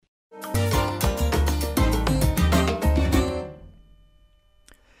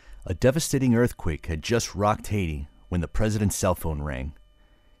devastating earthquake had just rocked Haiti when the president's cell phone rang.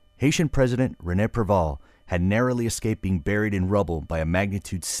 Haitian President René Préval had narrowly escaped being buried in rubble by a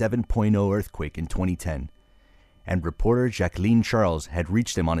magnitude 7.0 earthquake in 2010, and reporter Jacqueline Charles had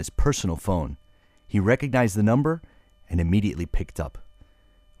reached him on his personal phone. He recognized the number and immediately picked up.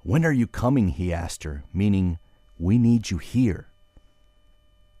 "When are you coming?" he asked her, meaning, "We need you here."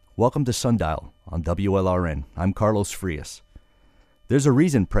 Welcome to Sundial on WLRN. I'm Carlos Frias. There's a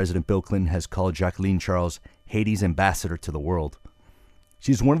reason President Bill Clinton has called Jacqueline Charles Haiti's ambassador to the world.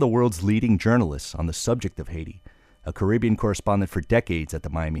 She's one of the world's leading journalists on the subject of Haiti, a Caribbean correspondent for decades at the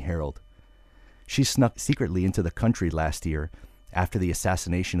Miami Herald. She snuck secretly into the country last year after the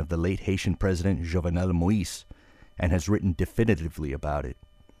assassination of the late Haitian president Jovenel Moïse, and has written definitively about it.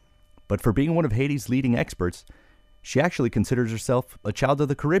 But for being one of Haiti's leading experts, she actually considers herself a child of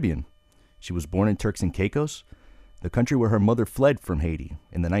the Caribbean. She was born in Turks and Caicos, the country where her mother fled from Haiti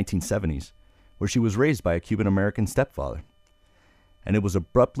in the 1970s, where she was raised by a Cuban-American stepfather. And it was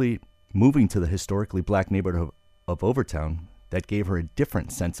abruptly moving to the historically black neighborhood of Overtown that gave her a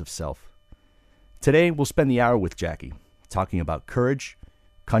different sense of self. Today, we'll spend the hour with Jackie, talking about courage,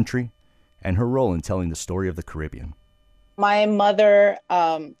 country, and her role in telling the story of the Caribbean. My mother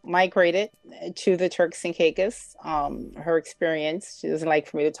migrated to the Turks and Caicos. Her experience, she doesn't like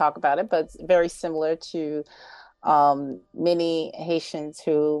for me to talk about it, but it's very similar to many Haitians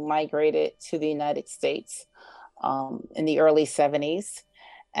who migrated to the United States in the early 70s.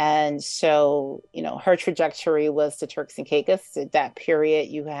 And so, her trajectory was the Turks and Caicos. At that period,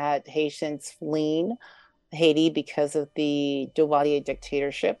 you had Haitians fleeing Haiti because of the Duvalier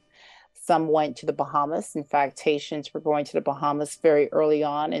dictatorship. Some went to the Bahamas. In fact, Haitians were going to the Bahamas very early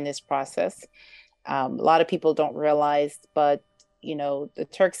on in this process. A lot of people don't realize, but, the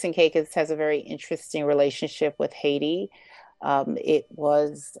Turks and Caicos has a very interesting relationship with Haiti. Haiti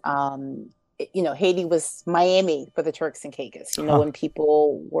was Miami for the Turks and Caicos. When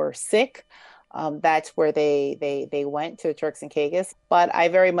people were sick, that's where they went, to the Turks and Caicos. But I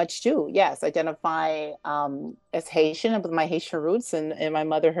very much do, yes, identify as Haitian with my Haitian roots. And my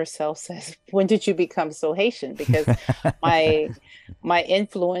mother herself says, "When did you become so Haitian?" Because my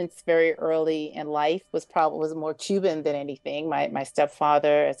influence very early in life was more Cuban than anything. My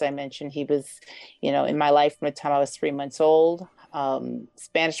stepfather, as I mentioned, he was, in my life from the time I was 3 months old.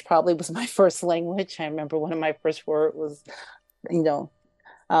 Spanish probably was my first language. I remember one of my first words was,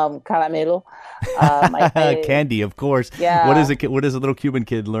 caramelo. Candy, of course. Yeah. What does a little Cuban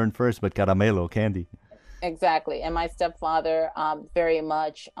kid learn first but caramelo, candy? Exactly. And my stepfather very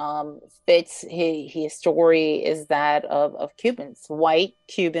much fits, his story is that of Cubans, white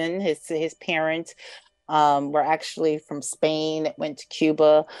Cuban. His parents were actually from Spain, went to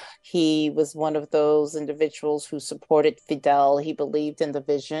Cuba. He was one of those individuals who supported Fidel. He believed in the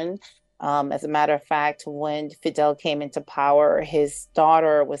vision. As a matter of fact, when Fidel came into power, his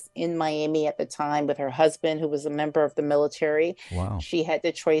daughter was in Miami at the time with her husband, who was a member of the military. Wow. She had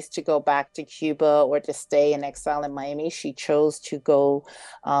the choice to go back to Cuba or to stay in exile in Miami. She chose to go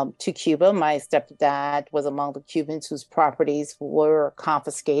to Cuba. My stepdad was among the Cubans whose properties were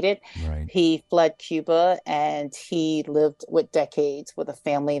confiscated. Right. He fled Cuba, and he lived with decades with a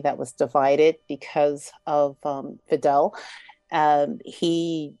family that was divided because of Fidel.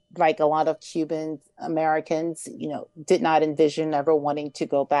 He, like a lot of Cuban Americans, did not envision ever wanting to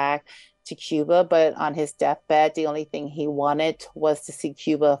go back to Cuba. But on his deathbed, the only thing he wanted was to see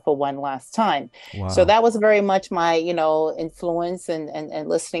Cuba for one last time. Wow. So that was very much my, influence and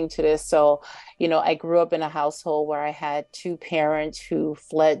listening to this. So, I grew up in a household where I had two parents who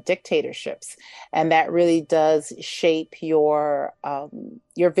fled dictatorships. And that really does shape your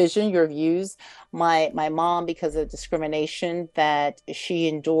vision, your views. My mom, because of discrimination that she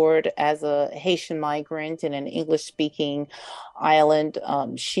endured as a Haitian migrant in an English-speaking island,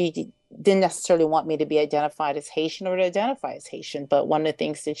 she didn't necessarily want me to be identified as Haitian or to identify as Haitian. But one of the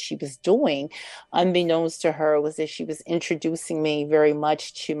things that she was doing, unbeknownst to her, was that she was introducing me very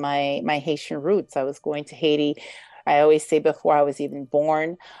much to my Haitian roots. I was going to Haiti, I always say, before I was even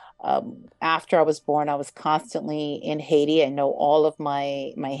born. After I was born, I was constantly in Haiti. I know all of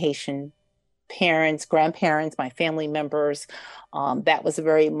my Haitian parents, grandparents, my family members. That was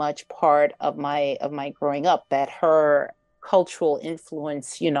very much part of my growing up, that her cultural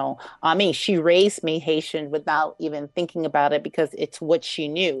influence, she raised me Haitian without even thinking about it, because it's what she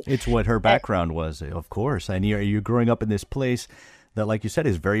knew. It's what her background was, of course. And you're growing up in this place that, like you said,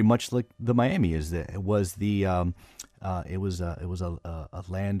 is very much like the Miami was the it was a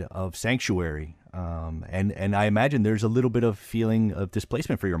land of sanctuary, and I imagine there's a little bit of feeling of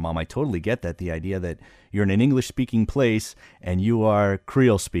displacement for your mom. I totally get that, the idea that you're in an English speaking place and you are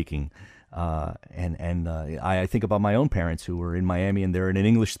Creole speaking. I think about my own parents who were in Miami and they're in an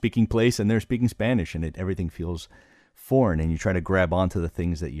English speaking place and they're speaking Spanish, and everything feels foreign, and you try to grab onto the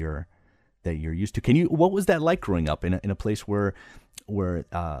things that you're used to. What was that like growing up in a place where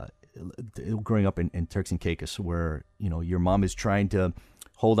growing up in Turks and Caicos, where your mom is trying to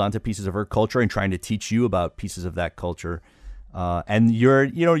hold on to pieces of her culture and trying to teach you about pieces of that culture, and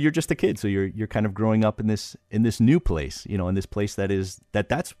you're just a kid, so you're kind of growing up in this new place, in this place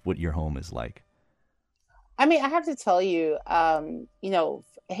that's what your home is like. I mean, I have to tell you,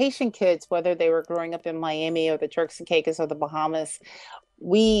 Haitian kids, whether they were growing up in Miami or the Turks and Caicos or the Bahamas,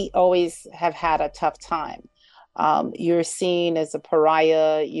 we always have had a tough time. You're seen as a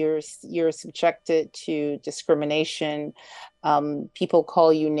pariah. You're subjected to discrimination. People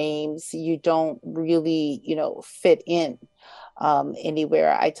call you names. You don't really, fit in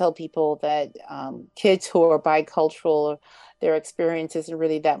anywhere. I tell people that kids who are bicultural, their experience isn't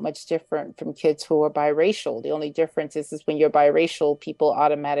really that much different from kids who are biracial. The only difference is when you're biracial, people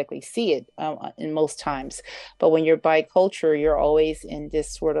automatically see it in most times. But when you're bicultural, you're always in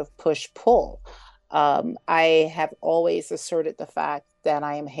this sort of push-pull. I have always asserted the fact that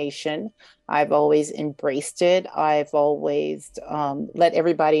I am Haitian. I've always embraced it. I've always let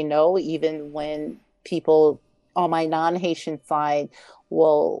everybody know, even when people on my non-Haitian side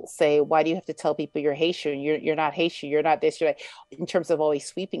will say, why do you have to tell people you're Haitian? You're not Haitian. You're not this. You're like, in terms of always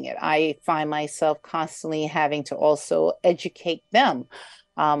sweeping it. I find myself constantly having to also educate them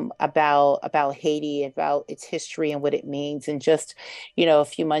about Haiti, about its history and what it means. And just, a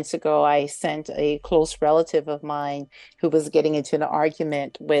few months ago, I sent a close relative of mine who was getting into an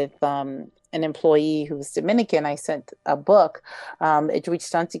argument with an employee who was Dominican. I sent a book, Edwidge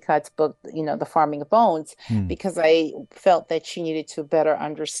Stunticut's book, The Farming of Bones, Hmm. because I felt that she needed to better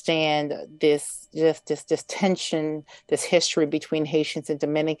understand this tension, this history between Haitians and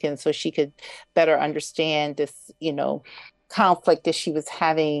Dominicans, so she could better understand this, conflict that she was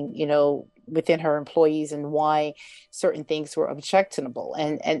having, within her employees, and why certain things were objectionable.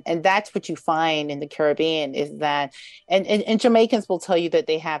 And that's what you find in the Caribbean, is that, and Jamaicans will tell you that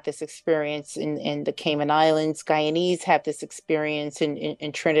they have this experience in the Cayman Islands. Guyanese have this experience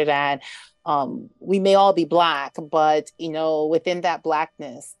in Trinidad. We may all be Black, but within that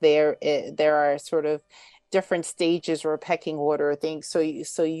Blackness, there are sort of different stages or a pecking order things. So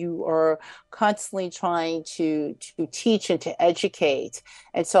you are constantly trying to teach and to educate.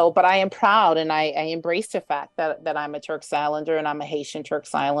 And so, but I am proud, and I embrace the fact that I'm a Turks Islander, and I'm a Haitian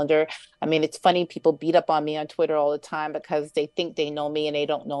Turks Islander. I mean, it's funny, people beat up on me on Twitter all the time because they think they know me and they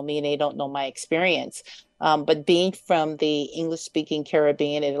don't know me and they don't know my experience. But being from the English speaking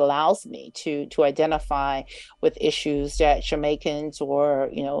Caribbean, it allows me to identify with issues that Jamaicans or,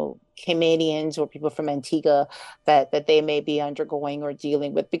 Caymanians or people from Antigua that they may be undergoing or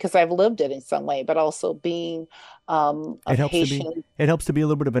dealing with, because I've lived it in some way, but also being It of helps to be Haitian. it helps to be a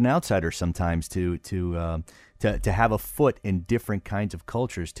little bit of an outsider sometimes, to have a foot in different kinds of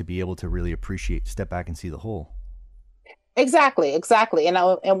cultures, to be able to really appreciate, step back and see the whole. Exactly, exactly.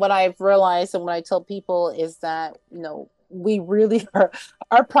 And what I've realized, and what I tell people, is that, we really are,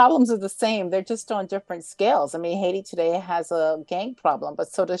 our problems are the same. They're just on different scales. I mean, Haiti today has a gang problem,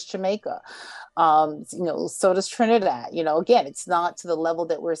 but so does Jamaica. So does Trinidad. Again, it's not to the level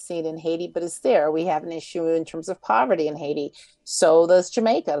that we're seeing in Haiti, but it's there. We have an issue in terms of poverty in Haiti. So does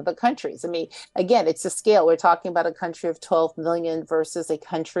Jamaica, the countries. I mean, again, it's a scale. We're talking about a country of 12 million versus a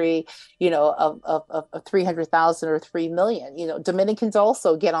country, of 300,000 or 3 million. Dominicans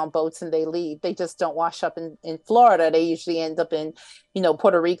also get on boats and they leave. They just don't wash up in Florida. They usually end up in,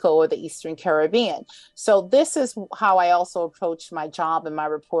 Puerto Rico or the Eastern Caribbean. So this is how I also approach my job and my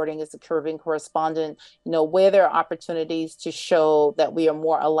reporting as a Caribbean correspondent, where there are opportunities to show that we are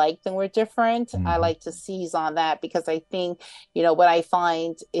more alike than we're different. I Hmm. like to seize on that, because I think, what I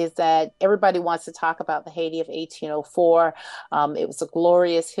find is that everybody wants to talk about the Haiti of 1804. It was a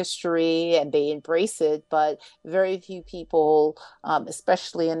glorious history and they embrace it, but very few people,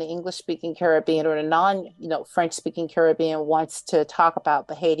 especially in the English speaking Caribbean or the non, French speaking Caribbean, wants to talk about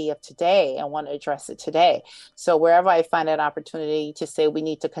the Haiti of today and want to address it today. So wherever I find an opportunity to say we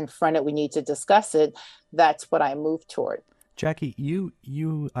need to confront it, we need to discuss it, that's what I move toward. Jackie,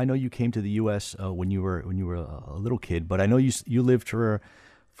 I know you came to the U.S. When you were a little kid, but I know you lived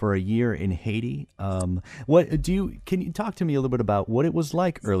for a year in Haiti. What do you? Can you talk to me a little bit about what it was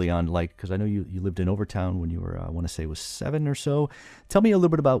like early on? Like, because I know you lived in Overtown when you were, I want to say, was 7 or so. Tell me a little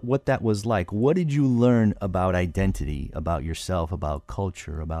bit about what that was like. What did you learn about identity, about yourself, about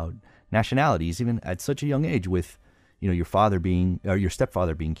culture, about nationalities, even at such a young age? With your father being, or your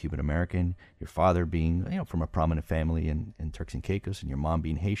stepfather being Cuban American, your father being, from a prominent family in Turks and Caicos, and your mom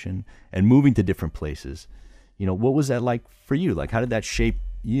being Haitian, and moving to different places. What was that like for you? Like, how did that shape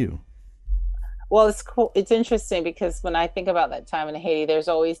you? Well, it's cool. It's interesting because when I think about that time in Haiti, there's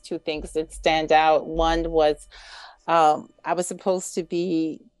always two things that stand out. One was I was supposed to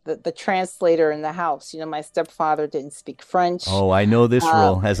be the translator in the house. My stepfather didn't speak French. Oh, I know this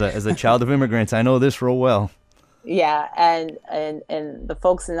role as a child of immigrants. I know this role well. Yeah, and the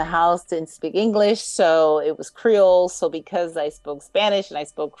folks in the house didn't speak English, so it was Creole. So because I spoke Spanish and I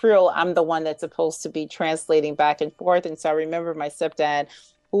spoke Creole, I'm the one that's supposed to be translating back and forth. And so I remember my stepdad,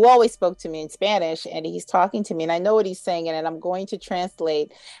 who always spoke to me in Spanish, and he's talking to me, and I know what he's saying, and I'm going to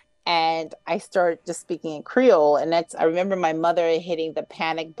translate. And I start just speaking in Creole. And I remember my mother hitting the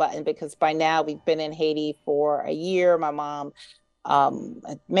panic button because by now we've been in Haiti for a year. My mom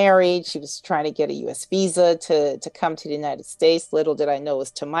married. She was trying to get a U.S. visa to come to the United States. Little did I know it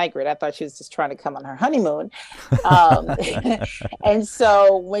was to migrate. I thought she was just trying to come on her honeymoon. Um, and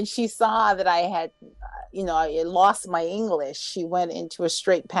so when she saw that I had, I lost my English, she went into a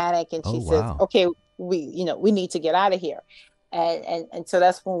straight panic and Oh, she says, wow. "Okay, we need to get out of here." And so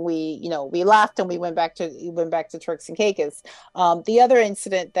that's when we left and we went back to Turks and Caicos. The other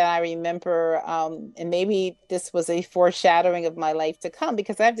incident that I remember, and maybe this was a foreshadowing of my life to come,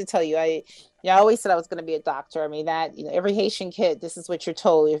 because I have to tell you, I always said I was going to be a doctor. I mean that every Haitian kid, this is what you're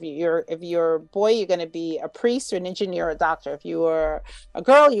told. If you're a boy, you're going to be a priest or an engineer or a doctor. If you are a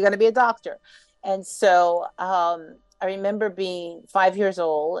girl, you're going to be a doctor. And so I remember being 5 years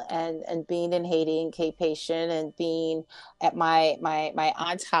old and being in Haiti in Cape Haitian and being at my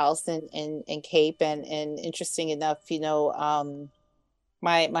aunt's house in Cape, and interesting enough,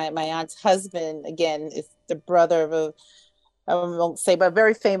 my aunt's husband again is the brother of a, I won't say, but a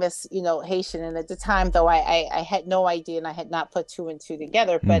very famous, Haitian. And at the time, though, I had no idea and I had not put two and two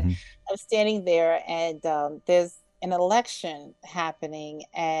together. But Hmm. I'm standing there and there's an election happening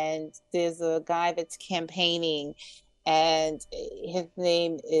and there's a guy that's campaigning and his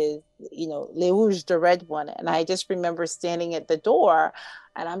name is, Leuge, the red one. And I just remember standing at the door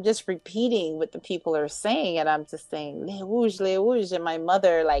and I'm just repeating what the people are saying. And I'm just saying, Leuge, Leuge. And my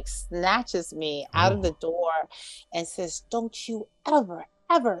mother like snatches me out of the Oh, door and says, "Don't you ever,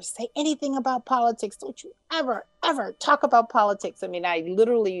 ever say anything about politics. Don't you ever, ever talk about politics." I mean, I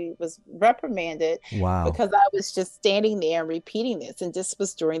literally was reprimanded wow. because I was just standing there and repeating this. And this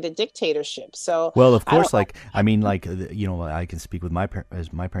was during the dictatorship. So Well, of I don't course, like I mean, like I can speak with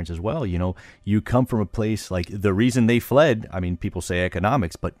as my parents as well. You come from a place like the reason they fled. I mean, people say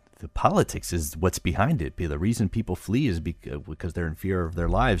economics, but the politics is what's behind it. The reason people flee is because they're in fear of their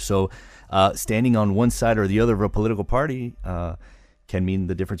lives. So, standing on one side or the other of a political party can mean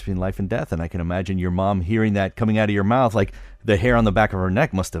the difference between life and death. And I can imagine your mom hearing that coming out of your mouth, like the hair on the back of her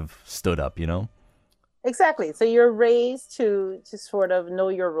neck must have stood up. Exactly. So you're raised to sort of know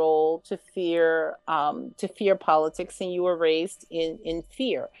your role, to fear politics, and you were raised in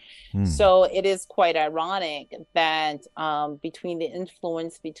fear. Hmm. So it is quite ironic that between the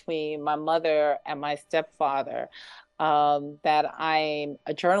influence between my mother and my stepfather, that I'm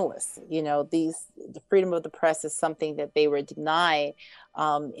a journalist. The freedom of the press is something that they were denied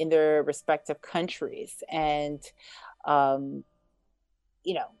in their respective countries, and um,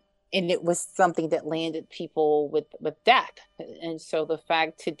 you know, and it was something that landed people with death. And so the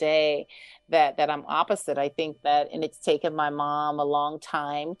fact today that I'm opposite, I think that, and it's taken my mom a long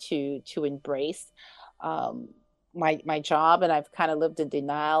time to embrace um, my job, and I've kind of lived in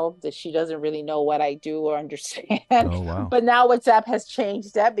denial that she doesn't really know what I do or understand. Oh, wow. But now WhatsApp has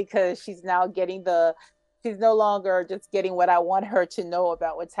changed that because she's now getting she's no longer just getting what I want her to know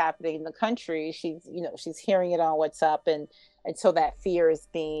about what's happening in the country. She's hearing it on WhatsApp, and so that fear is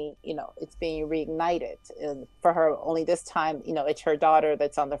it's being reignited. And for her, only this time, it's her daughter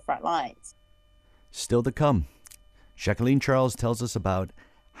that's on the front lines. Still to come. Jacqueline Charles tells us about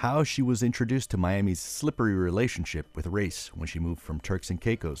how she was introduced to Miami's slippery relationship with race when she moved from Turks and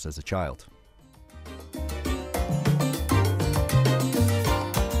Caicos as a child.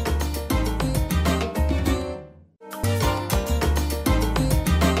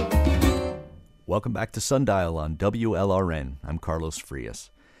 Welcome back to Sundial on WLRN. I'm Carlos Frias.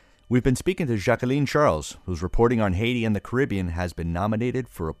 We've been speaking to Jacqueline Charles, whose reporting on Haiti and the Caribbean has been nominated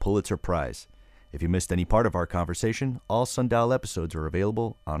for a Pulitzer Prize. If you missed any part of our conversation, all Sundial episodes are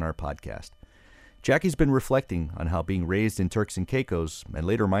available on our podcast. Jackie's been reflecting on how being raised in Turks and Caicos and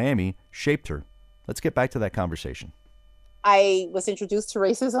later Miami shaped her. Let's get back to that conversation. I was introduced to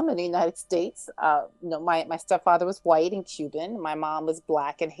racism in the United States. My stepfather was white and Cuban. My mom was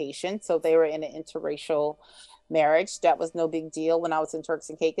Black and Haitian, so they were in an interracial marriage. That was no big deal when I was in Turks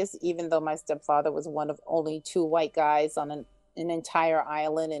and Caicos, even though my stepfather was one of only two white guys on an entire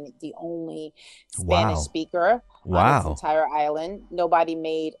island and the only Spanish speaker on this entire island. Nobody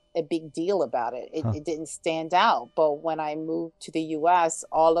made a big deal about it. It didn't stand out. But when I moved to the US,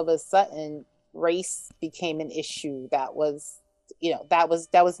 all of a sudden race became an issue that was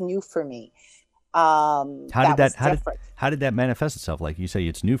new for me. How did that manifest itself? Like you say,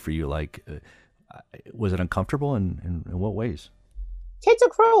 it's new for you. Like, was it uncomfortable in what ways? Kids are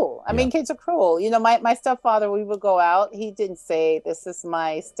cruel. I mean, kids are cruel. My stepfather, we would go out. He didn't say, "This is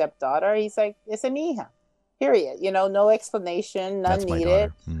my stepdaughter." He's like, "It's a mija," period. No explanation, none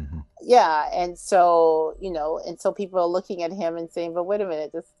needed. Mm-hmm. Yeah. And so, people are looking at him and saying, "But wait a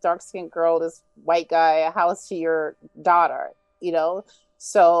minute, this dark-skinned girl, this white guy, how is she your daughter?"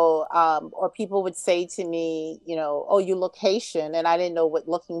 So, or people would say to me, "Oh, you look Haitian." And I didn't know what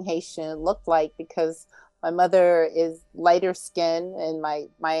looking Haitian looked like because my mother is lighter skinned and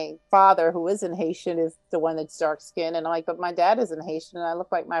my father, who isn't Haitian, is the one that's dark skinned. And I'm like, but my dad isn't Haitian and I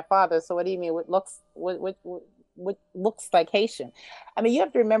look like my father. So what do you mean? What looks like Haitian? I mean, you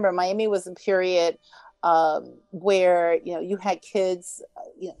have to remember, Miami was a period where, you had kids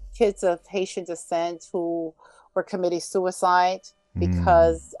of Haitian descent who were committing suicide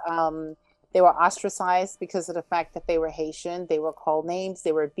because they were ostracized because of the fact that they were Haitian. They were called names.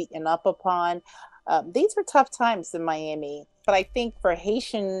 They were beaten up upon. These were tough times in Miami, but I think for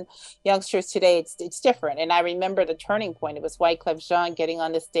Haitian youngsters today, it's different. And I remember the turning point. It was Wyclef Jean getting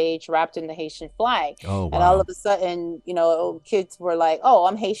on the stage wrapped in the Haitian flag. Oh, wow. And all of a sudden, kids were like, "Oh,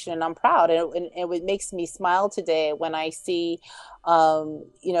 I'm Haitian and I'm proud." And it makes me smile today when I see,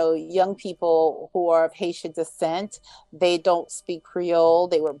 young people who are of Haitian descent. They don't speak Creole.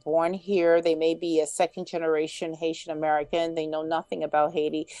 They were born here. They may be a second generation Haitian American. They know nothing about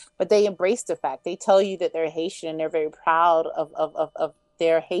Haiti, but they embrace the fact. They tell you that they're Haitian and they're very proud of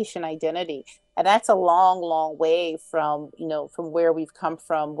their Haitian identity. And that's a long, long way from where we've come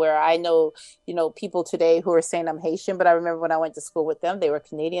from, where I know, people today who are saying I'm Haitian, but I remember when I went to school with them, they were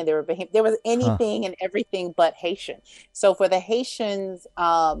Canadian, there was anything and everything but Haitian. So for the Haitians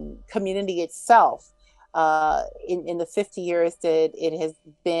community itself, in the 50 years that it has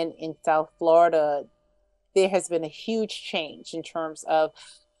been in South Florida, there has been a huge change in terms of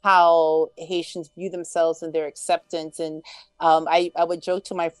how Haitians view themselves and their acceptance. And I would joke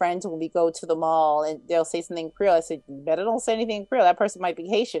to my friends when we go to the mall and they'll say something in Creole. I said, "You better don't say anything in Creole. That person might be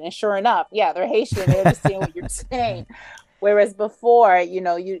Haitian." And sure enough, yeah, they're Haitian. They understand what you're saying. Whereas before,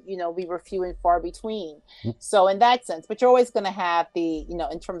 we were few and far between. So in that sense, but you're always going to have the,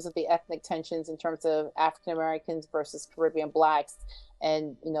 in terms of the ethnic tensions, in terms of African Americans versus Caribbean Blacks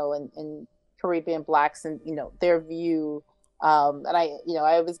and Caribbean Blacks and, their view. And I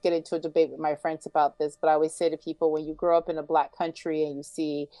always get into a debate with my friends about this, but I always say to people, when you grow up in a Black country and you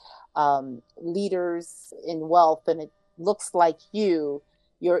see leaders in wealth and it looks like your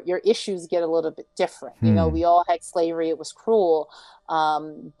issues get a little bit different. We all had slavery. It was cruel.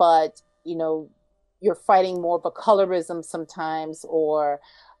 But, you're fighting more of a colorism sometimes or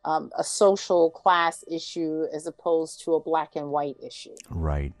a social class issue as opposed to a Black and white issue.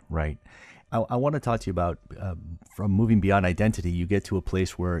 Right. I want to talk to you about from moving beyond identity. You get to a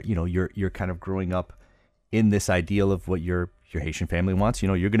place where you're kind of growing up in this ideal of what your Haitian family wants.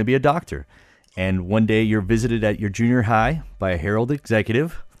 You're going to be a doctor, and one day you're visited at your junior high by a Herald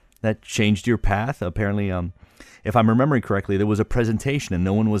executive that changed your path. Apparently, if I'm remembering correctly, there was a presentation and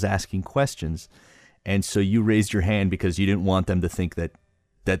no one was asking questions, and so you raised your hand because you didn't want them to think that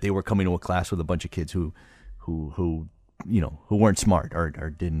they were coming to a class with a bunch of kids who weren't smart or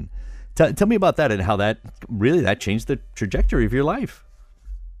didn't. Tell me about that and how that changed the trajectory of your life.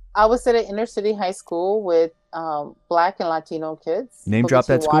 I was at an inner city high school with Black and Latino kids. Name drop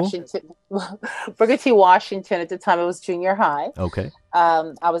that school? Booker T. Washington. At the time, it was junior high. Okay.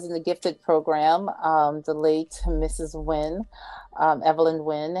 I was in the gifted program. The late Mrs. Wynn, Evelyn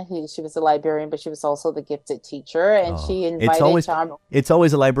Wynn, she was a librarian, but she was also the gifted teacher. And she invited It's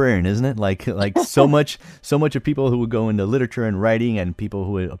always a librarian, isn't it? Like so much of people who would go into literature and writing and people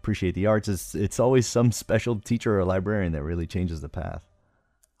who appreciate the arts, it's always some special teacher or librarian that really changes the path.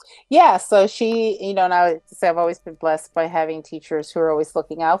 Yeah, so she, and I would say I've always been blessed by having teachers who are always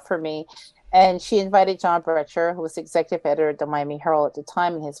looking out for me. And she invited John Bretcher, who was executive editor at the Miami Herald at the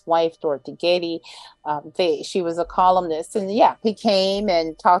time, and his wife, Dorothy Gady. She was a columnist. And yeah, he came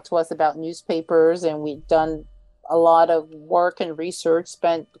and talked to us about newspapers, and we'd done a lot of work and research,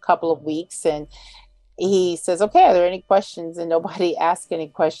 spent a couple of weeks. And he says, "Okay, are there any questions?" And nobody asked any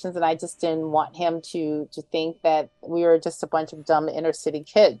questions. And I just didn't want him to think that we were just a bunch of dumb inner city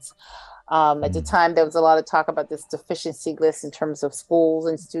kids. At the Mm. time, there was a lot of talk about this deficiency list in terms of schools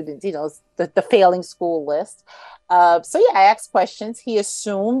and students, the failing school list. So, yeah, I asked questions. He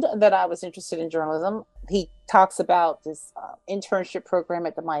assumed that I was interested in journalism. He talks about this internship program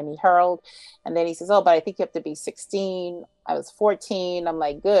at the Miami Herald. And then he says, "Oh, but I think you have to be 16." I was 14. I'm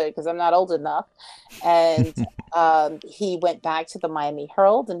like, good, because I'm not old enough. And he went back to the Miami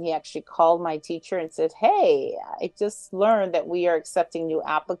Herald and he actually called my teacher and said, "Hey, I just learned that we are accepting new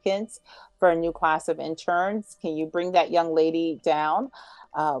applicants for a new class of interns. Can you bring that young lady down?"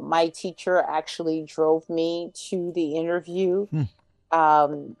 My teacher actually drove me to the interview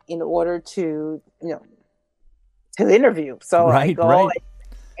Hmm. in order to interview. So I Right, go, right.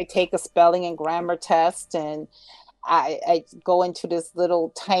 I take a spelling and grammar test, and I go into this little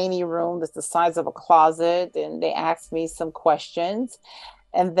tiny room that's the size of a closet, and they ask me some questions.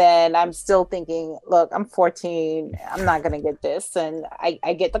 And then I'm still thinking, look, I'm 14. I'm not going to get this. And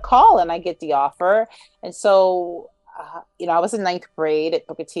I get the call and I get the offer. And so, I was in ninth grade at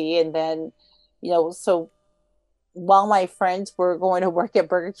Booker T. And then, so while my friends were going to work at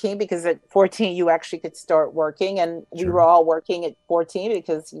Burger King, because at 14 you actually could start working, and we were Sure. all working at 14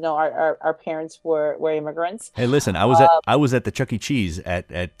 because our parents were immigrants. Hey, listen, I was at the Chuck E. Cheese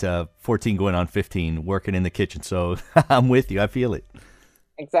at 14 going on 15 working in the kitchen. So I'm with you. I feel it.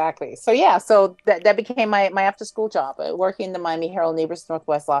 Exactly. So yeah, so that became my after school job, working in the Miami Herald Neighbors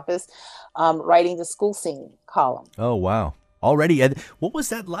Northwest office, writing the school scene column. Oh, wow. Already, what was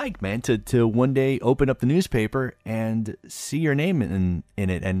that like, man? To one day open up the newspaper and see your name in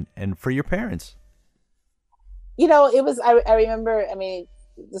it, and for your parents. It was, I remember, I mean,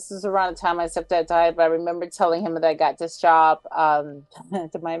 this is around the time my stepdad died, but I remember telling him that I got this job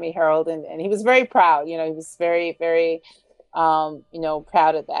at the Miami Herald, and he was very proud. He was very, very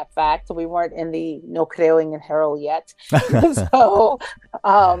proud of that fact. We weren't in the no creoing in Herald yet. So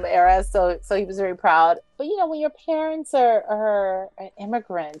era. So he was very proud. But when your parents are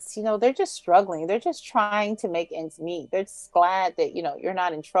immigrants, they're just struggling. They're just trying to make ends meet. They're just glad that, you're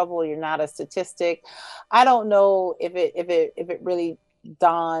not in trouble, you're not a statistic. I don't know if it really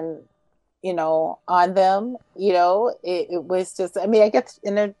dawned on them. It was just, I mean, I guess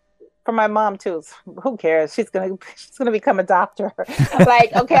for my mom too. Who cares? She's gonna become a doctor.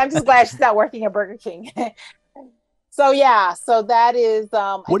 Like, okay, I'm just glad she's not working at Burger King. So yeah, so that is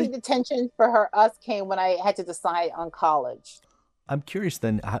I What think did the tension for us came when I had to decide on college. I'm curious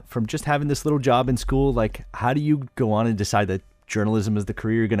then, from just having this little job in school, like how do you go on and decide that journalism is the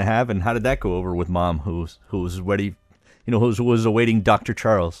career you're going to have, and how did that go over with mom, who's ready, who was awaiting Dr.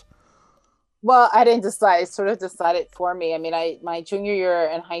 Charles? Well, I didn't decide. It sort of decided for me. I mean, my junior year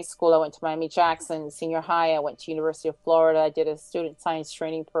in high school, I went to Miami Jackson. Senior high, I went to University of Florida. I did a student science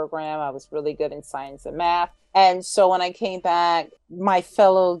training program. I was really good in science and math. And so when I came back, my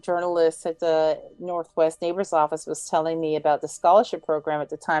fellow journalist at the Northwest Neighbors Office was telling me about the scholarship program.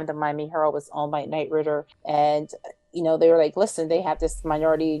 At the time, the Miami Herald was owned by Knight Ridder. And they were like, listen, they have this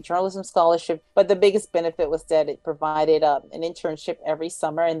minority journalism scholarship, but the biggest benefit was that it provided an internship every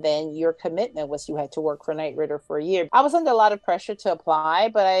summer, and then your commitment was you had to work for Knight Ridder for a year. I was under a lot of pressure to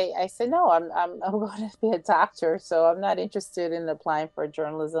apply, but I said no, I'm going to be a doctor, so I'm not interested in applying for a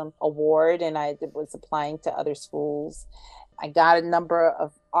journalism award, and I was applying to other schools. I got a number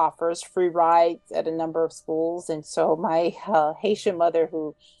of offers, free rides at a number of schools, and so my Haitian mother,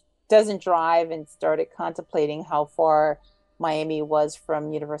 who doesn't drive, and started contemplating how far Miami was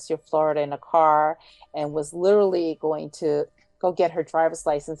from University of Florida in a car, and was literally going to go get her driver's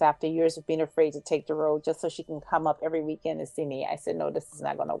license after years of being afraid to take the road just so she can come up every weekend and see me. I said, no, this is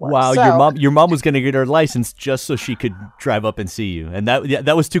not going to work. Wow, your So mom was going to get her license just so she could drive up and see you, and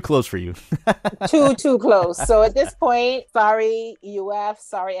that was too close for you. too close. So at this point, sorry UF,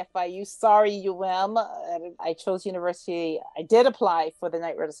 sorry FIU, sorry UM. I chose university. I did apply for the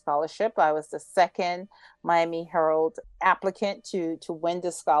Knight Ridder scholarship. I was the second Miami Herald applicant to win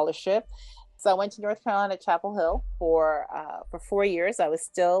the scholarship. So I went to North Carolina Chapel Hill for 4 years. I was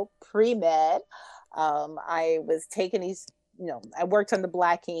still pre med. I was taking these. I worked on the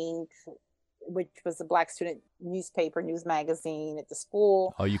Black Ink, which was a Black student newspaper, news magazine at the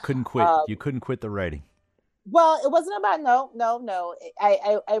school. Oh, you couldn't quit. Um, You couldn't quit the writing. Well, it wasn't about no.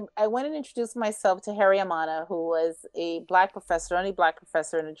 I went and introduced myself to Harry Amana, who was a black professor, only black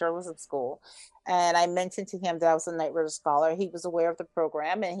professor in a journalism school. And I mentioned to him that I was a Knight Ridder scholar. He was aware of the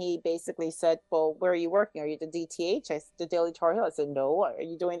program, and he basically said, "Well, where are you working? Are you the DTH?" I said, "The Daily Tar Heel." I said, "No." "Are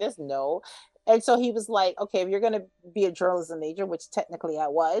you doing this?" "No." And so he was like, "Okay, if you're going to be a journalism major, which technically I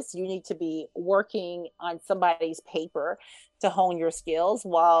was, you need to be working on somebody's paper to hone your skills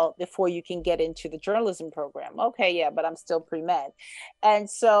while before you can get into the journalism program." "Okay, yeah, but I'm still pre-med." And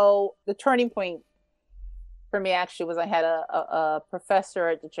so the turning point for me actually was I had a professor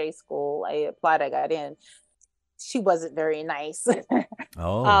at the J school. I applied, I got in. She wasn't very nice.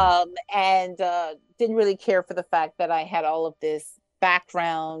 Oh, And didn't really care for the fact that I had all of this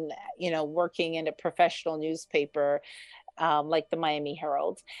background, working in a professional newspaper, like the Miami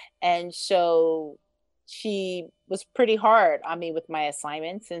Herald. And so she was pretty hard on me with my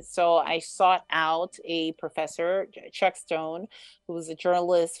assignments. And so I sought out a professor, Chuck Stone, who was a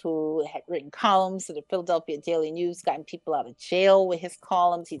journalist who had written columns for the Philadelphia Daily News, gotten people out of jail with his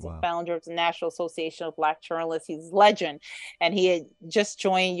columns. He's a wow. founder of the National Association of Black Journalists. He's a legend. And he had just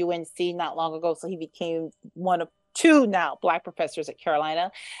joined UNC not long ago. So he became one of two now black professors at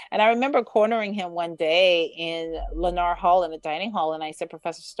Carolina. And I remember cornering him one day in Lennar Hall in the dining hall. And I said,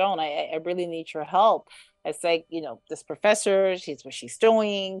 "Professor Stone, I really need your help." I said, "This professor, she's what she's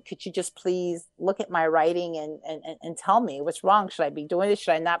doing. Could you just please look at my writing and tell me what's wrong? Should I be doing this?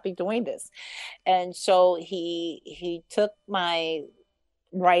 Should I not be doing this?" And so he took my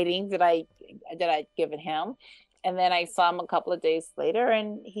writing that I'd given him. And then I saw him a couple of days later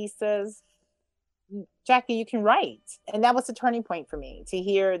and he says, "Jackie, you can write." And that was a turning point for me to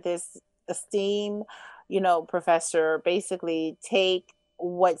hear this esteemed, professor basically take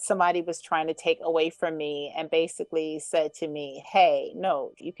what somebody was trying to take away from me and basically said to me, "Hey,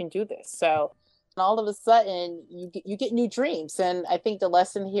 no, you can do this." So all of a sudden you get new dreams. And I think the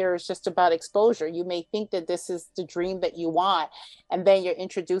lesson here is just about exposure. You may think that this is the dream that you want, and then you're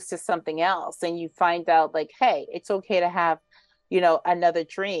introduced to something else and you find out like, hey, it's okay to have another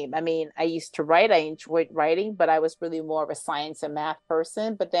dream. I mean, I used to write, I enjoyed writing, but I was really more of a science and math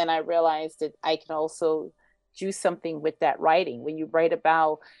person. But then I realized that I can also do something with that writing. When you write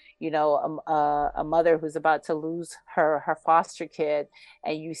about, a mother who's about to lose her foster kid,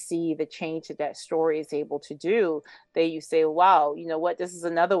 and you see the change that that story is able to do, then you say, wow, you know what, this is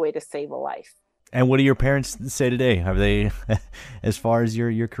another way to save a life. And what do your parents say today? Have they, as far as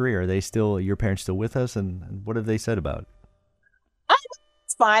your career, are they still your parents still with us? And what have they said about it?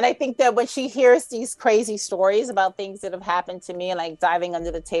 It's fine. I think that when she hears these crazy stories about things that have happened to me, like diving under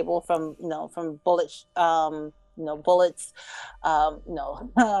the table from bullets, bullets, on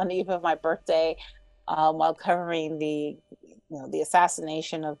the eve of my birthday, while covering the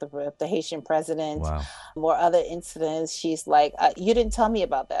assassination of the Haitian president, Wow. or other incidents, she's like, "You didn't tell me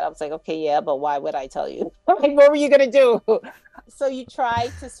about that." I was like, "Okay, yeah, but why would I tell you?" Like, what were you gonna do? So you try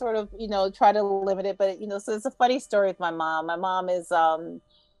to sort of, try to limit it, but so it's a funny story with my mom. My mom is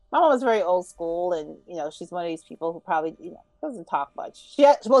very old school, and she's one of these people who probably doesn't talk much. She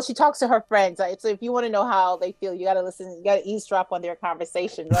talks to her friends. Right? So if you want to know how they feel, you got to listen. You got to eavesdrop on their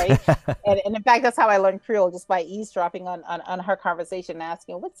conversation, right? And in fact, that's how I learned Creole, just by eavesdropping on her conversation and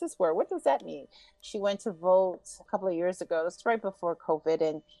asking, "What's this word? What does that mean?" She went to vote a couple of years ago. It's right before COVID,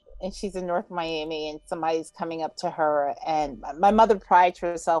 and she's in North Miami, and somebody's coming up to her. And my mother prides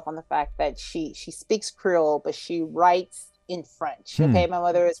herself on the fact that she speaks Creole, but she writes in French. Hmm. Okay, my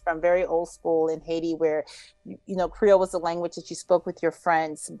mother is from very old school in Haiti, where Creole was the language that you spoke with your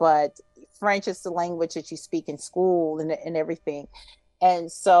friends, but French is the language that you speak in school and everything.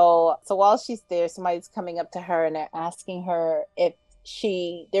 And so while she's there, somebody's coming up to her and they're asking her if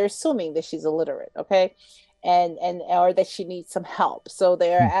they're assuming that she's illiterate, okay, and or that she needs some help. So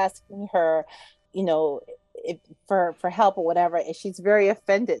they're Hmm. asking her, you know, if, for help or whatever, and she's very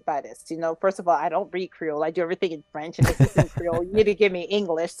offended by this. First of all, I don't read Creole. I do everything in French, and this is in Creole. You need to give me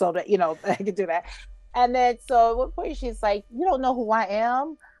English so that I can do that. And then so at one point she's like, "You don't know who I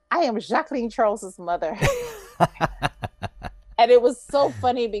am? I am Jacqueline Charles's mother." And it was so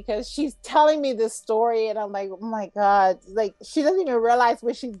funny because she's telling me this story, and I'm like, "Oh my God!" Like, she doesn't even realize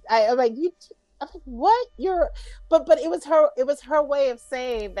what I'm like, "You." I'm like, "What? You're?" But it was her. It was her way of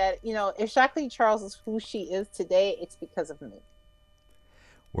saying that if Jacqueline Charles is who she is today, it's because of me.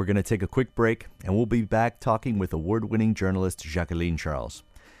 We're going to take a quick break, and we'll be back talking with award-winning journalist Jacqueline Charles.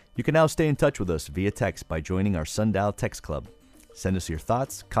 You can now stay in touch with us via text by joining our Sundial Text Club. Send us your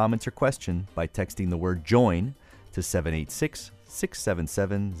thoughts, comments, or question by texting the word JOIN to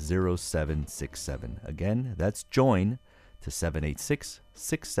 786-677-0767. Again, that's JOIN to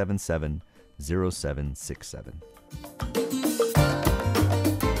 786-677-0767. 0767.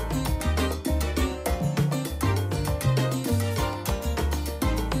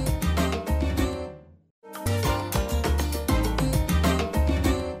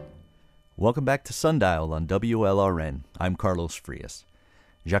 Welcome back to Sundial on WLRN. I'm Carlos Frias.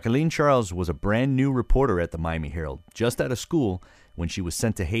 Jacqueline Charles was a brand new reporter at the Miami Herald, just out of school when she was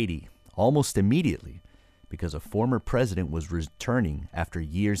sent to Haiti almost immediately because a former president was returning after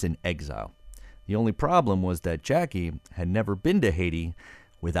years in exile. The only problem was that Jackie had never been to Haiti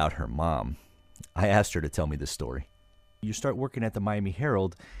without her mom. I asked her to tell me this story. You start working at the Miami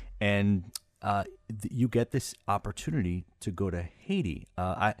Herald, and you get this opportunity to go to Haiti.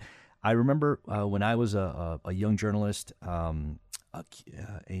 I remember when I was a young journalist at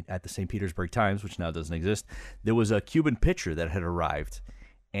the St. Petersburg Times, which now doesn't exist, there was a Cuban pitcher that had arrived,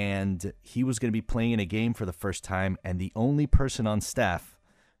 and he was going to be playing in a game for the first time, and the only person on staff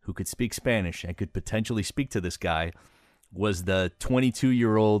who could speak Spanish and could potentially speak to this guy was the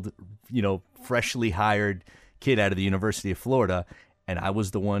 22-year-old, freshly hired kid out of the University of Florida, and I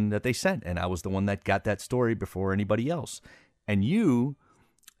was the one that they sent, and I was the one that got that story before anybody else. And you...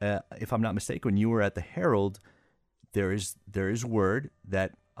 if I'm not mistaken, when you were at the Herald, there is word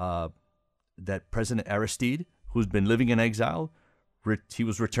that that President Aristide, who's been living in exile, he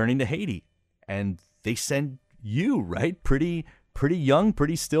was returning to Haiti, and they sent you, right? Pretty young,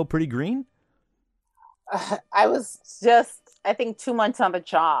 pretty green. I was just, I think, 2 months on the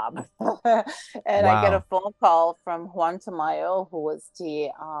job, and Wow. I get a phone call from Juan Tamayo, who was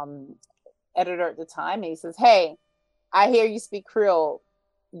the editor at the time, and he says, "Hey, I hear you speak Creole."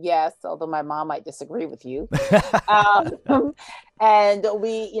 Yes, although my mom might disagree with you. And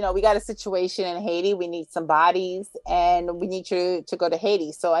we got a situation in Haiti. We need some bodies, and we need you to go to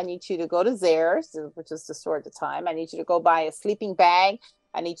Haiti. So I need you to go to Zares, which is the store at the time. I need you to go buy a sleeping bag.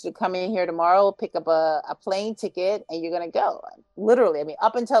 I need you to come in here tomorrow, pick up a plane ticket, and you're going to go. Literally, I mean,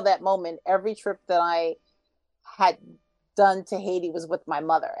 up until that moment, every trip that I had done to Haiti was with my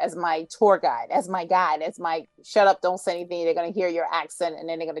mother as my tour guide, as my guide, as my shut up, don't say anything. They're going to hear your accent and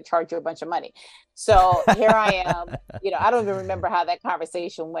then they're going to charge you a bunch of money. So here I am, I don't even remember how that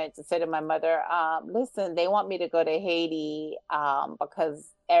conversation went, to say to my mother, listen, they want me to go to Haiti because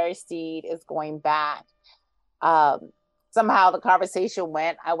Aristide is going back. Somehow the conversation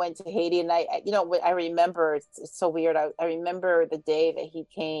went. I went to Haiti, and I remember, it's so weird. I remember the day that he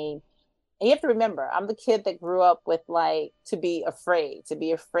came. And you have to remember, I'm the kid that grew up with to be afraid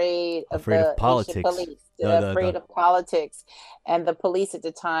of the politics, police, afraid of politics. And the police at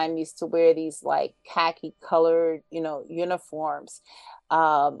the time used to wear these khaki colored, uniforms.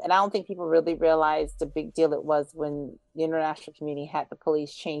 And I don't think people really realized the big deal it was when the international community had the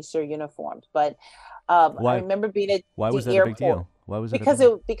police change their uniforms. But I remember being at why was the that airport. a big deal? Why was it?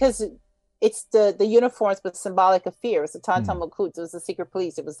 Because it's the uniforms was symbolic of fear. It was the Tonton Macoutes. It was the secret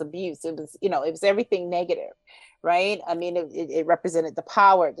police. It was abuse. It was, it was everything negative, right? I mean, it represented the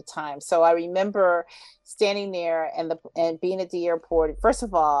power at the time. So I remember standing there and being at the airport. First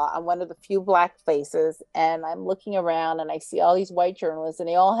of all, I'm one of the few Black faces, and I'm looking around and I see all these white journalists, and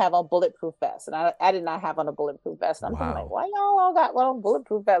they all have on bulletproof vests. And I did not have on a bulletproof vest. And I'm thinking, why y'all all got one on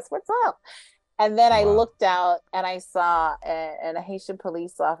bulletproof vests? What's up? And then I looked out and I saw a Haitian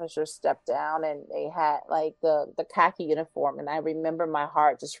police officer step down, and they had the khaki uniform. And I remember my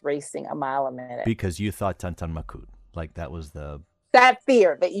heart just racing a mile a minute. Because you thought Tonton Macoute, that was that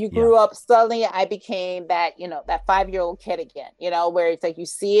fear that you grew up. Suddenly I became that, that 5-year-old kid again, where it's you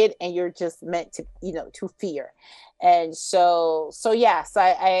see it and you're just meant to, to fear. And so yes,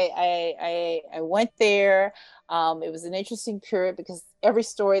 I went there. It was an interesting period because every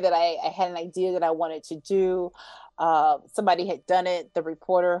story that I had an idea that I wanted to do. Somebody had done it. The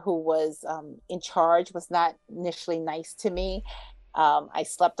reporter who was in charge was not initially nice to me. I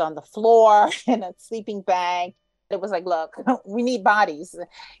slept on the floor in a sleeping bag. It was look, we need bodies.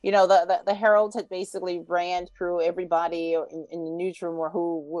 The Herald had basically ran through everybody in the newsroom or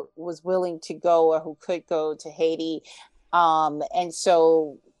who was willing to go or who could go to Haiti. And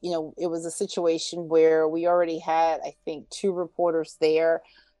so, it was a situation where we already had, I think, 2 reporters there.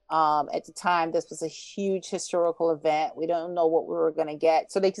 At the time, this was a huge historical event. We don't know what we were going to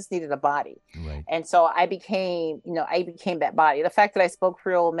get. So they just needed a body. Right. And so I became that body. The fact that I spoke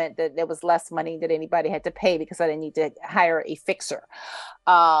Creole meant that there was less money that anybody had to pay because I didn't need to hire a fixer.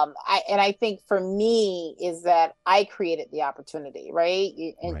 I think for me is that I created the opportunity, right?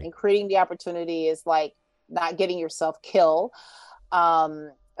 And creating the opportunity is not getting yourself killed.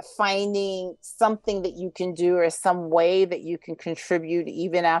 finding something that you can do or some way that you can contribute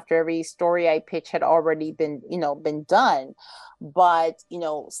even after every story I pitch had already been, been done. But,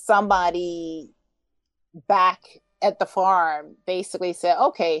 somebody back at the farm basically said,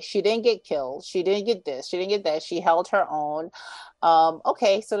 okay, she didn't get killed. She didn't get this. She didn't get that. She held her own.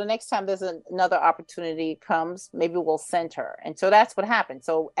 Okay, so the next time there's another opportunity comes, maybe we'll send her. And so that's what happened.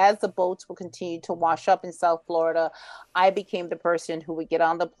 So as the boats will continue to wash up in South Florida, I became the person who would get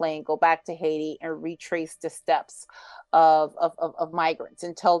on the plane, go back to Haiti, and retrace the steps of migrants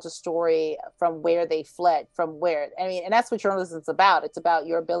and tell the story from where they fled, from where. I mean, and that's what journalism is about. It's about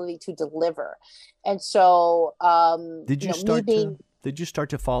your ability to deliver. And so, Did you me start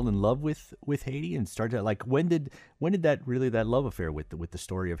to being fall in love with Haiti and start to like when did that love affair with the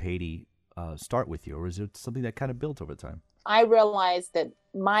story of Haiti start with you, or is it something that kind of built over time? I realized that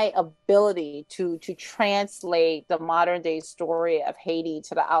my ability to translate the modern day story of Haiti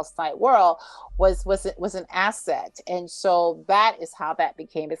to the outside world was an asset. And so that is how that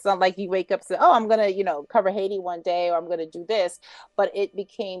became. It's not like you wake up and say, oh, I'm gonna, cover Haiti one day, or I'm gonna do this, but it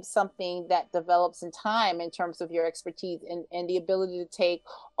became something that develops in time in terms of your expertise and the ability to take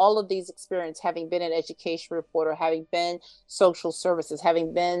all of these experience, having been an education reporter, having been social services,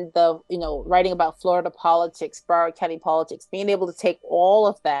 having been writing about Florida politics, Broward County politics, being able to take all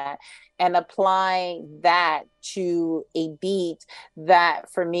of that and applying that to a beat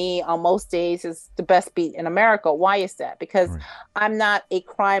that for me on most days is the best beat in America. Why is that? Because Right. I'm not a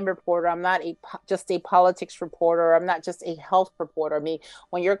crime reporter. I'm not just a politics reporter. I'm not just a health reporter. I mean,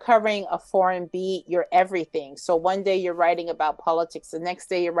 when you're covering a foreign beat, you're everything. So one day you're writing about politics, the next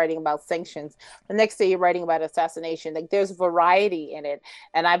day you're writing about sanctions, the next day you're writing about assassination. Like there's variety in it.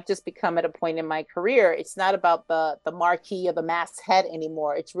 And I've just become at a point in my career, it's not about the marquee or the masthead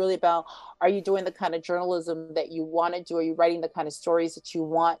anymore. It's really about, are you doing the kind of journalism that you want to do? Are you writing the kind of stories that you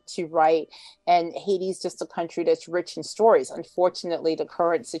want to write? And Haiti's just a country that's rich in stories. Unfortunately, the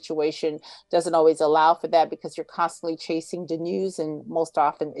current situation doesn't always allow for that because you're constantly chasing the news, and most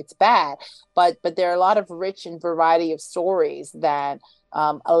often it's bad. But there are a lot of rich and variety of stories that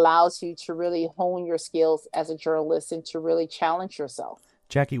allows you to really hone your skills as a journalist and to really challenge yourself.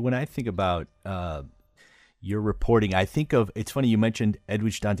 Jackie, when I think about your reporting, I think of, it's funny you mentioned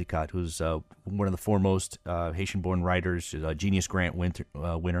Edwidge Danticat, who's one of the foremost Haitian-born writers, a Genius Grant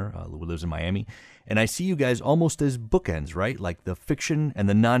winner who lives in Miami, and I see you guys almost as bookends, right? Like the fiction and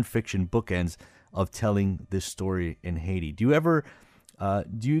the nonfiction bookends of telling this story in Haiti. Do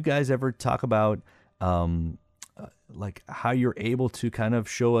you guys ever talk about like how you're able to kind of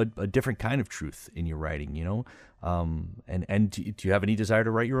show a different kind of truth in your writing? And do you have any desire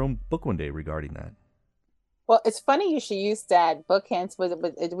to write your own book one day regarding that? Well, it's funny you should use that bookends with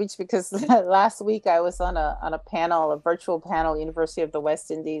which because last week I was on a panel, a virtual panel, University of the West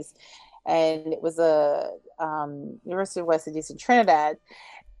Indies, and it was a University of West Indies in Trinidad,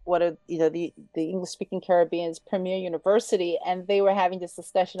 one of the English speaking Caribbean's premier university, and they were having this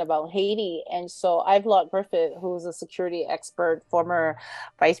discussion about Haiti. And so I've Locke Griffith, who's a security expert, former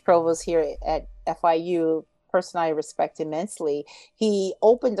vice provost here at FIU, person I respect immensely. He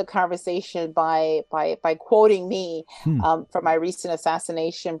opened the conversation by quoting me Hmm. from my recent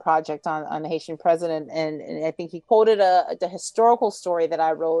assassination project on the Haitian president, and I think he quoted the historical story that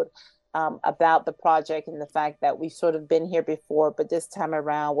I wrote about the project and the fact that we've sort of been here before, but this time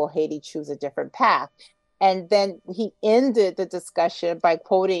around, will Haiti choose a different path? And then he ended the discussion by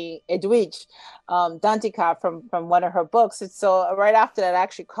quoting Edwidge Danticat from one of her books. And so right after that, I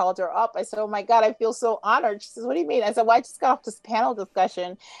actually called her up. I said, oh my God, I feel so honored. She says, what do you mean? I said, well, I just got off this panel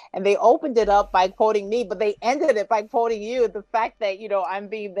discussion and they opened it up by quoting me, but they ended it by quoting you. The fact that, I'm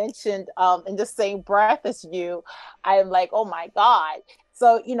being mentioned in the same breath as you, I'm like, oh my God.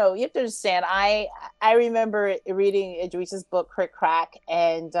 So, you have to understand, I remember reading Idris's book, Crick Crack,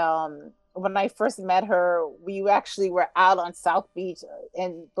 and when I first met her, we actually were out on South Beach,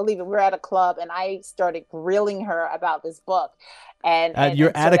 and believe it, we were at a club, and I started grilling her about this book, and and,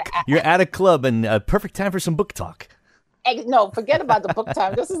 You're and sort of at a club, and perfect time for some book talk. no, forget about the book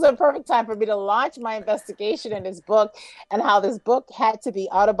time. This is a perfect time for me to launch my investigation in this book and how this book had to be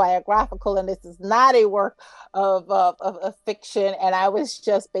autobiographical. And this is not a work of fiction. And I was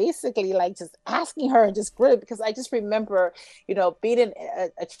just basically like just asking her and just gritted because I just remember, being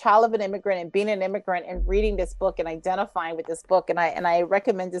a child of an immigrant and being an immigrant and reading this book and identifying with this book. And I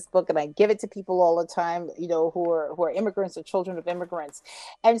recommend this book and I give it to people all the time, who are immigrants or children of immigrants.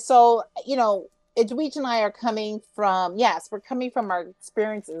 And so, Edwidge and I are coming from, yes, we're coming from our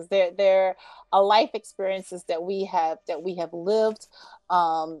experiences. They're a life experiences that we have lived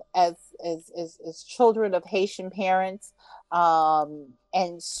as children of Haitian parents.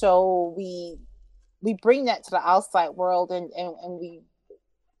 And so we bring that to the outside world, and we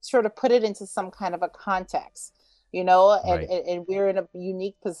sort of put it into some kind of a context, Right. and we're in a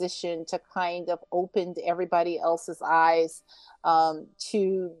unique position to kind of open everybody else's eyes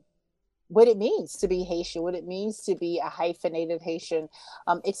to what it means to be Haitian, what it means to be a hyphenated Haitian.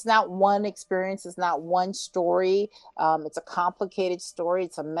 It's not one experience, it's not one story. It's a complicated story,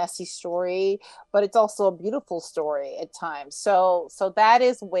 it's a messy story, but it's also a beautiful story at times. So that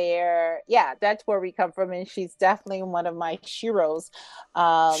is where, yeah, that's where we come from, and she's definitely one of my sheroes,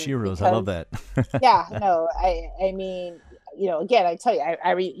 Shiros, I love because that. yeah, no, I mean, again, I tell you,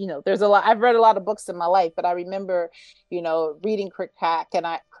 I read, there's a lot. I've read a lot of books in my life, but I remember, reading Crick Crack,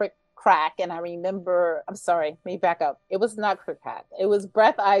 and I remember. I'm sorry, let me back up. It was not Crick Crack. It was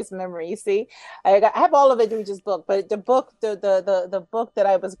Breath, Eyes, Memory. You see, I have all of it through just book, but the book that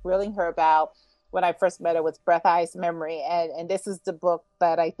I was grilling her about when I first met her was Breath, Eyes, Memory, and this is the book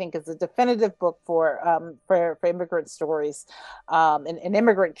that I think is a definitive book for immigrant stories, and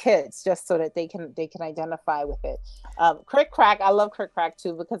immigrant kids, just so that they can identify with it. Crick Crack, I love Crick Crack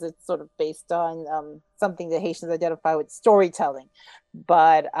too because it's sort of based on something that Haitians identify with, storytelling.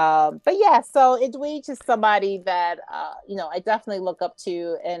 But yeah, so Edwige is somebody that I definitely look up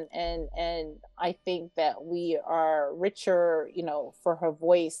to, and I think that we are richer, for her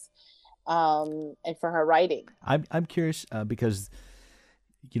voice, and for her writing. I'm curious because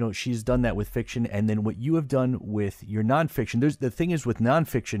she's done that with fiction, and then what you have done with your nonfiction. There's the thing is with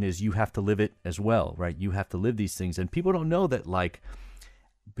nonfiction is you have to live it as well, right? You have to live these things, and people don't know that like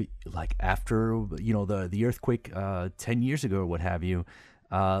after the earthquake 10 years ago or what have you,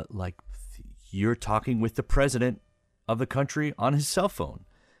 like you're talking with the president of the country on his cell phone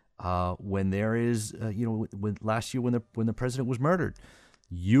when there is when last year when the president was murdered.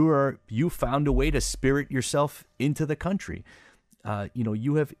 You found a way to spirit yourself into the country.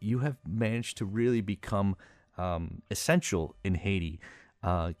 You have managed to really become essential in Haiti.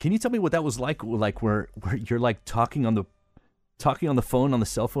 Can you tell me what that was like where you're like talking on the phone, on the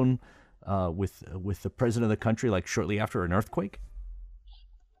cell phone, with the president of the country, like shortly after an earthquake?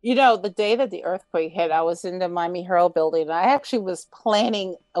 The day that the earthquake hit, I was in the Miami Herald building, and I actually was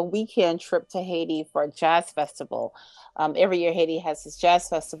planning a weekend trip to Haiti for a jazz festival. Every year, Haiti has this jazz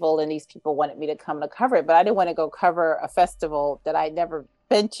festival, and these people wanted me to come to cover it, but I didn't want to go cover a festival that I'd never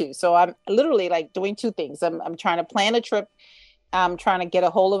been to. So I'm literally like doing two things. I'm trying to plan a trip. I'm trying to get a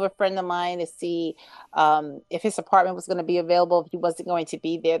hold of a friend of mine to see if his apartment was going to be available, if he wasn't going to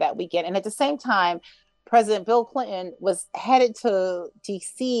be there that weekend. And at the same time, President Bill Clinton was headed to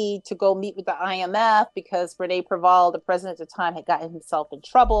DC to go meet with the IMF because Rene Preval, the president at the time, had gotten himself in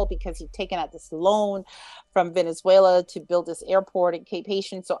trouble because he'd taken out this loan from Venezuela to build this airport in Cape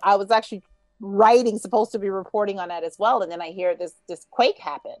Haitian. So I was actually supposed to be reporting on that as well. And then I hear this quake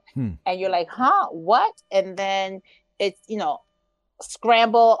happen. Hmm. And you're like, huh, what? And then it's,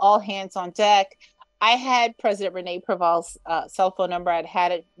 scramble, all hands on deck. I had President Rene Preval's cell phone number. I'd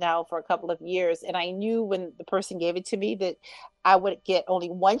had it now for a couple of years, and I knew when the person gave it to me that I would get only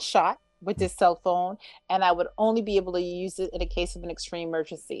one shot with this cell phone, and I would only be able to use it in a case of an extreme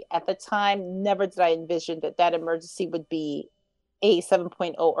emergency. At the time, never did I envision that emergency would be a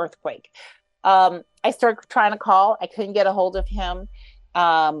 7.0 earthquake. I started trying to call. I couldn't get a hold of him.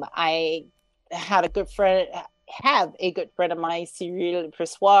 I had a good friend have a good friend of mine, Cyril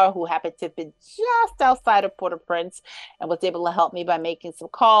Pressoir, who happened to be just outside of Port-au-Prince and was able to help me by making some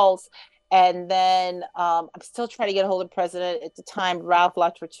calls. And then I'm still trying to get a hold of the president at the time, Ralph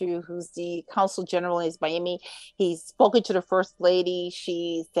Latortue, who's the consul general in Miami. He's spoken to the first lady.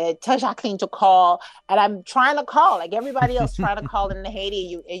 She said, tell Jacqueline to call. And I'm trying to call, like everybody else trying to call in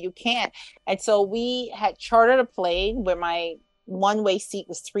Haiti, and you can't. And so we had chartered a plane where my one-way seat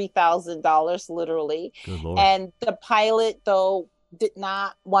was $3,000 literally. Good Lord. And the pilot, though, did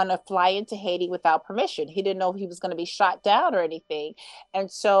not want to fly into Haiti without permission. He didn't know he was going to be shot down or anything.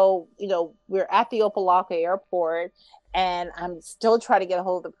 And so, we're at the Opa-locka airport, and I'm still trying to get a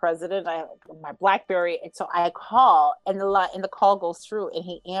hold of the president. I have my BlackBerry, and so I call, and the call goes through, and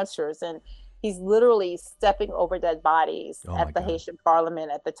he answers, and he's literally stepping over dead bodies at the Haitian Parliament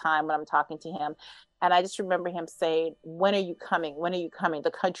at the time when I'm talking to him. And I just remember him saying, when are you coming? When are you coming?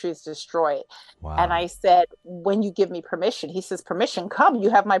 The country is destroyed. Wow. And I said, when you give me permission. He says, permission, come, you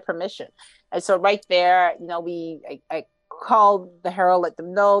have my permission. And so right there, I called the Herald, let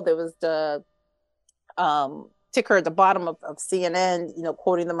them know there was the ticker at the bottom of CNN,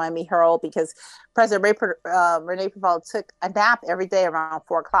 quoting the Miami Herald, because President Rene Preval took a nap every day around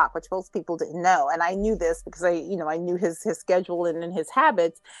 4 o'clock, which most people didn't know. And I knew this because I knew his schedule and his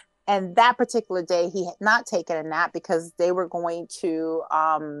habits. And that particular day, he had not taken a nap because they were going to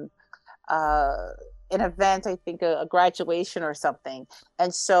uh, an event, I think a graduation or something.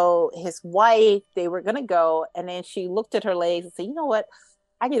 And so his wife, they were going to go. And then she looked at her legs and said, you know what?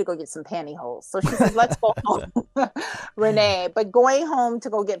 I need to go get some pantyhose. So she says, let's go home, Renee. But going home to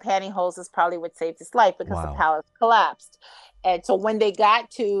go get pantyhose is probably what saved his life because the Wow. palace collapsed. And so when they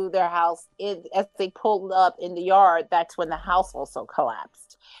got to their house, as they pulled up in the yard, that's when the house also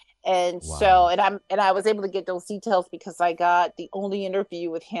collapsed. And so, Wow. and I was able to get those details because I got the only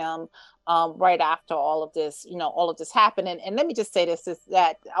interview with him right after all of this, all of this happened. And let me just say this is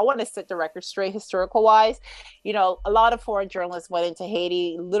that I want to set the record straight historical wise. A lot of foreign journalists went into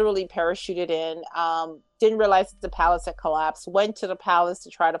Haiti, literally parachuted in, didn't realize that the palace had collapsed, went to the palace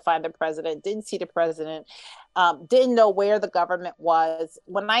to try to find the president, didn't see the president, didn't know where the government was.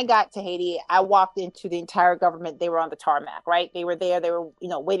 When I got to Haiti, I walked into the entire government. They were on the tarmac, right? They were there. They were,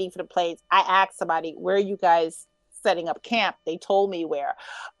 waiting for the planes. I asked somebody, where are you guys setting up camp? They told me where.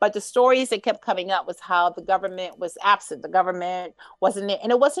 But the stories that kept coming up was how the government was absent. The government wasn't there.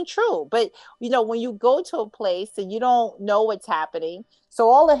 And it wasn't true. But, when you go to a place and you don't know what's happening, so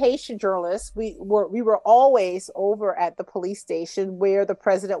all the Haitian journalists, we were always over at the police station where the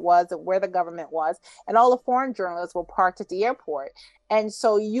president was and where the government was, and all the foreign journalists were parked at the airport. And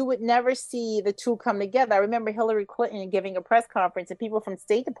so you would never see the two come together. I remember Hillary Clinton giving a press conference, and people from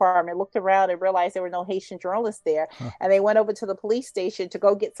State Department looked around and realized there were no Haitian journalists there, Huh. and they went over to the police station to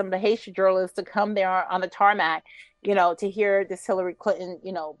go get some of the Haitian journalists to come there on the tarmac, to hear this Hillary Clinton,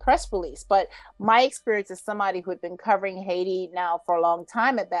 press release. But my experience as somebody who had been covering Haiti now for a long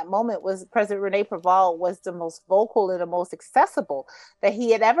time at that moment was President Rene Preval was the most vocal and the most accessible that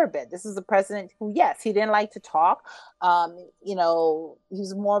he had ever been. This is a president who, yes, he didn't like to talk. He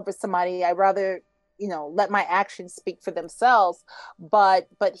was more of a somebody I rather let my actions speak for themselves, but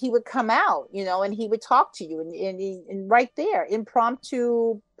he would come out, and he would talk to you, and right there,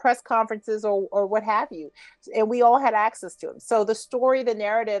 impromptu press conferences or what have you, and we all had access to him. So the story, the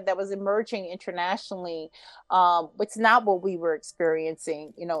narrative that was emerging internationally, it's not what we were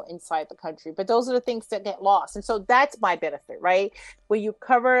experiencing, inside the country. But those are the things that get lost, and so that's my benefit, right? When you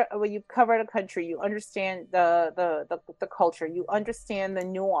cover a country, you understand the culture, you understand the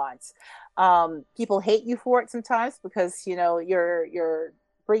nuance. People hate you for it sometimes because you're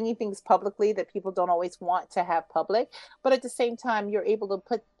bringing things publicly that people don't always want to have public, but at the same time you're able to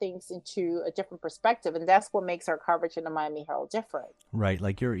put things into a different perspective, and that's what makes our coverage in the Miami Herald different. Right,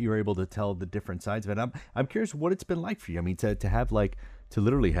 like you're able to tell the different sides of it. I'm curious what it's been like for you. I mean, to have like to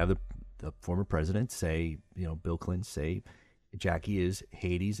literally have the former president say, Bill Clinton say, Jackie is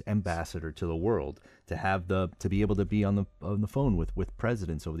Haiti's ambassador to the world. To have to be able to be on the phone with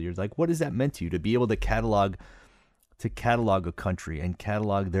presidents over the years, like what has that meant to you to be able to catalog a country and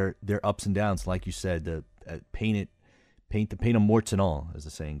catalog their ups and downs, like you said, to paint them warts and all, as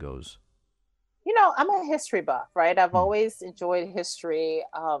the saying goes. I'm a history buff, right? I've Hmm. always enjoyed history.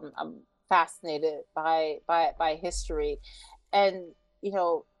 I'm fascinated by history, and you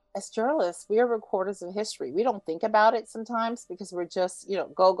know, as journalists, we are recorders of history. We don't think about it sometimes because we're just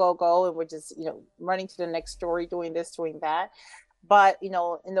go go go, and we're just running to the next story, doing this, doing that. But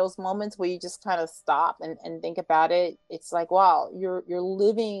in those moments where you just kind of stop and think about it, it's like, wow, you're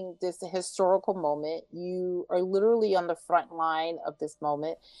living this historical moment. You are literally on the front line of this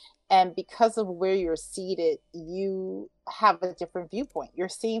moment, and because of where you're seated, you have a different viewpoint. You're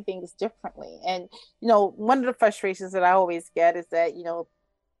seeing things differently. And one of the frustrations that I always get is that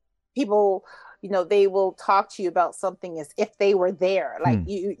people, they will talk to you about something as if they were there. Like Hmm.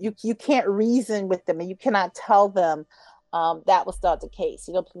 you can't reason with them, and you cannot tell them that was not the case.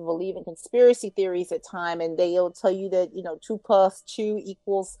 People believe in conspiracy theories at time, and they'll tell you that 2 plus 2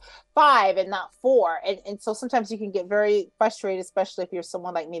 equals 5 and not 4. And so sometimes you can get very frustrated, especially if you're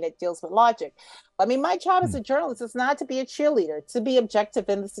someone like me that deals with logic. I mean, my job as Hmm. a journalist is not to be a cheerleader, to be objective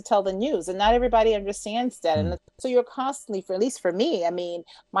and to tell the news. And not everybody understands that. Hmm. And so you're constantly, for at least for me, I mean,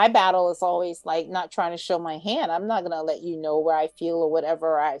 my battle is always like not trying to show my hand. I'm not going to let you know where I feel or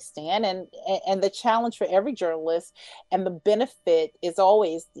whatever I stand. And the challenge for every journalist and the benefit is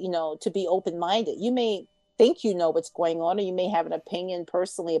always, to be open minded. You may think you know what's going on, or you may have an opinion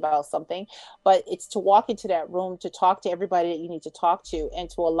personally about something, but it's to walk into that room, to talk to everybody that you need to talk to,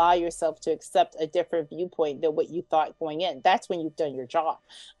 and to allow yourself to accept a different viewpoint than what you thought going in. That's when you've done your job.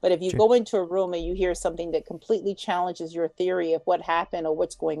 But if you Sure. go into a room and you hear something that completely challenges your theory of what happened or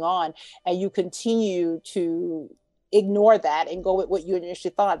what's going on, and you continue to ignore that and go with what you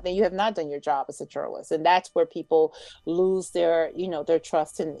initially thought, then you have not done your job as a journalist. And that's where people lose their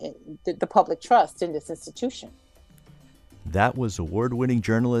trust in the public trust in this institution. That was award-winning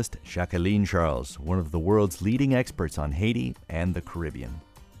journalist Jacqueline Charles, one of the world's leading experts on Haiti and the Caribbean.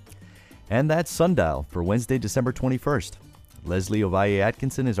 And that's Sundial for Wednesday, December 21st. Leslie Ovalle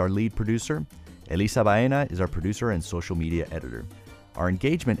Atkinson is our lead producer. Elisa Baena is our producer and social media editor. Our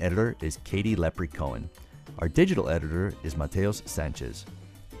engagement editor is Katie Lepre-Cohen. Our digital editor is Mateos Sanchez.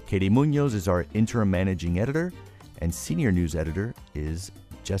 Katie Munoz is our interim managing editor, and senior news editor is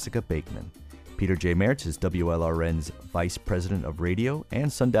Jessica Bakeman. Peter J. Mertz is WLRN's Vice President of Radio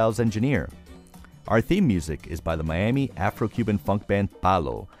and Sundial's engineer. Our theme music is by the Miami Afro-Cuban funk band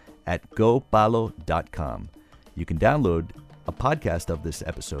Palo at gopalo.com. You can download a podcast of this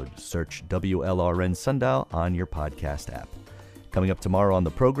episode. Search WLRN Sundial on your podcast app. Coming up tomorrow on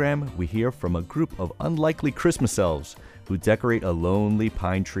the program, we hear from a group of unlikely Christmas elves who decorate a lonely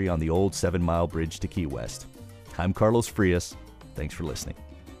pine tree on the old 7 Mile Bridge to Key West. I'm Carlos Frias. Thanks for listening.